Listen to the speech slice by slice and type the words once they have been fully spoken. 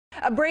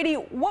Brady,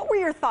 what were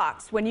your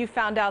thoughts when you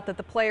found out that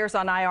the players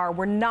on IR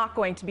were not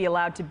going to be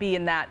allowed to be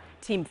in that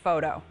team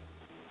photo?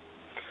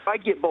 I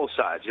get both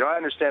sides. I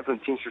understand from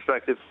the team's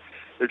perspective,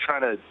 they're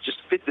trying to just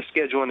fit the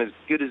schedule in as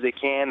good as they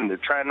can, and they're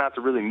trying not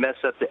to really mess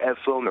up the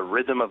flow and the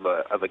rhythm of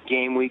a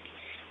game week.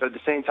 But at the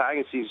same time, I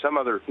can see some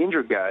other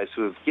injured guys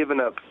who have given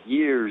up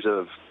years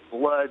of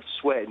blood,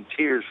 sweat, and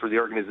tears for the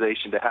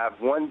organization to have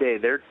one day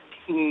their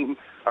team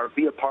or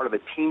be a part of a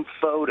team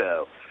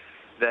photo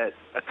that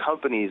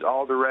accompanies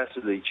all the rest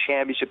of the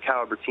championship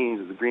caliber teams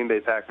of the Green Bay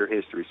Packer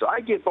history. So I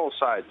get both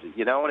sides, and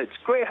it's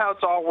great how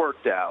it's all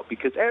worked out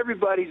because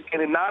everybody's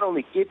going to not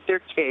only get their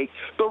cake,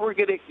 but we're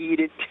going to eat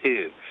it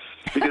too.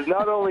 Because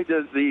not only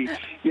does the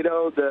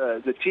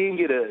team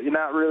get to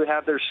not really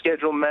have their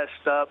schedule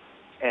messed up,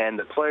 and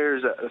the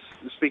players,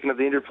 speaking of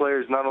the injured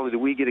players, not only do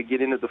we get to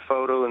get into the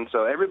photo, and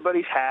so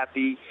everybody's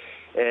happy.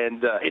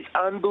 And it's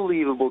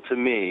unbelievable to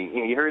me.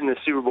 You heard in the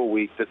Super Bowl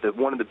week that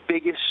one of the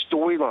biggest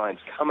storylines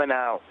coming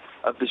out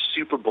of the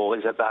Super Bowl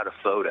is about a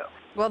photo.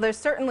 Well, there's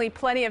certainly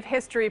plenty of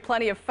history,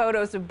 plenty of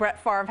photos of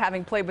Brett Favre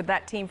having played with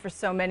that team for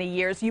so many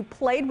years. You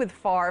played with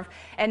Favre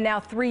and now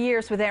 3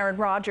 years with Aaron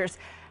Rodgers.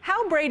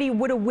 How, Brady,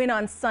 would a win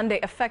on Sunday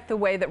affect the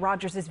way that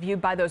Rodgers is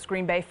viewed by those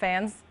Green Bay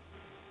fans?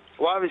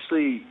 Well,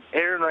 obviously,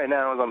 Aaron right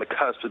now is on the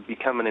cusp of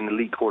becoming an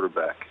elite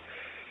quarterback.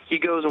 He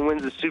goes and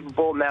wins the Super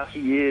Bowl. Now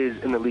he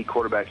is an elite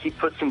quarterback. He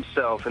puts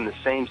himself in the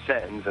same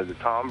sentence as a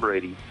Tom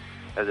Brady,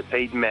 as a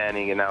Peyton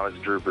Manning, and now as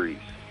Drew Brees.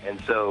 And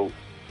so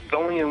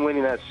going and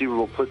winning that Super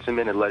Bowl puts him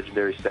in a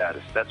legendary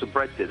status. That's what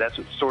Brett did. That's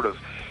what sort of,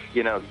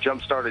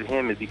 jump-started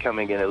him as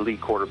becoming an elite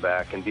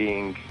quarterback and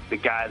being the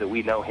guy that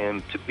we know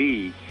him to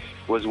be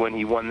was when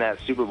he won that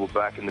Super Bowl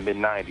back in the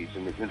mid-'90s.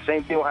 And the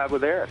same thing will have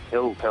with Aaron.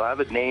 He'll have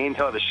it named.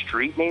 He'll have a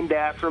street named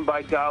after him,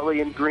 by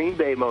golly, in Green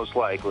Bay most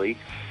likely.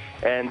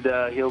 And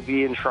he'll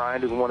be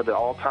enshrined as one of the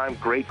all-time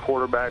great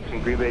quarterbacks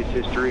in Green Bay's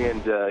history,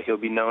 and he'll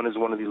be known as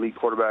one of the elite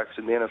quarterbacks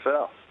in the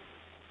NFL.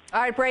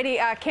 All right, Brady,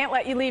 can't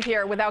let you leave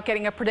here without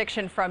getting a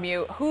prediction from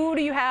you. Who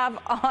do you have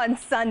on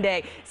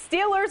Sunday,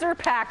 Steelers or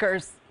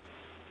Packers?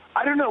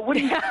 I don't know. What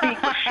do you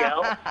think,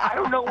 Michelle? I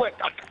don't know what.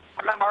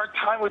 I'm having a hard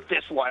time with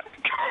this one.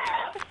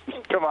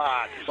 Come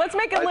on. Let's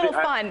make it a little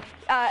fun.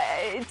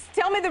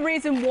 Tell me the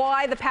reason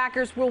why the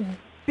Packers will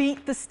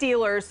beat the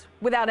Steelers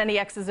without any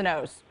X's and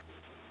O's.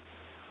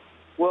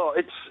 Well,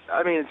 it's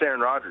Aaron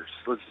Rodgers.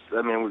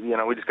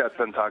 We just got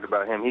done talking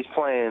about him. He's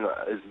playing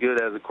as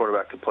good as a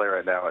quarterback could play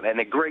right now. And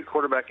a great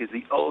quarterback is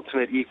the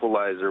ultimate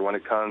equalizer when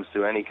it comes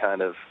to any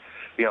kind of,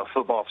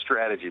 football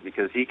strategy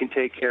because he can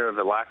take care of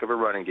the lack of a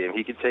running game.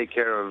 He can take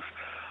care of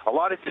a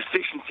lot of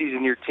deficiencies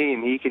in your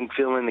team. He can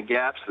fill in the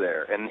gaps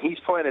there. And he's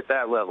playing at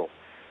that level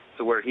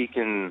to where he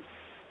can,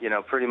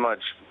 pretty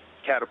much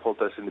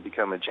catapult us into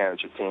becoming a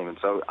championship team. And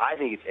so I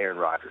think it's Aaron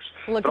Rodgers.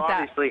 Look at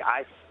that. Obviously,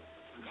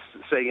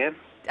 say again?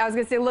 I was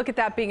going to say, look at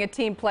that being a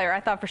team player.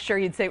 I thought for sure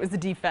you'd say it was the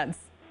defense.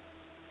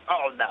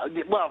 Oh,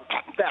 no. Well,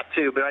 that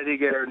too, but I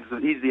think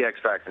he's the X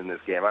factor in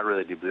this game. I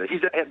really do believe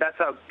that's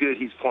how good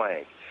he's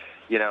playing.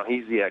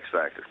 He's the X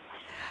factor.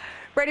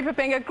 Brady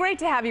Poppinga, great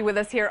to have you with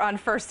us here on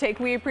First Take.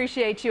 We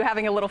appreciate you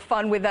having a little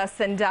fun with us,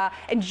 and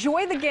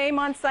enjoy the game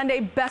on Sunday.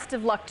 Best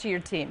of luck to your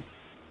team.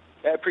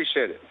 I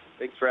appreciate it.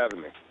 Thanks for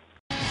having me.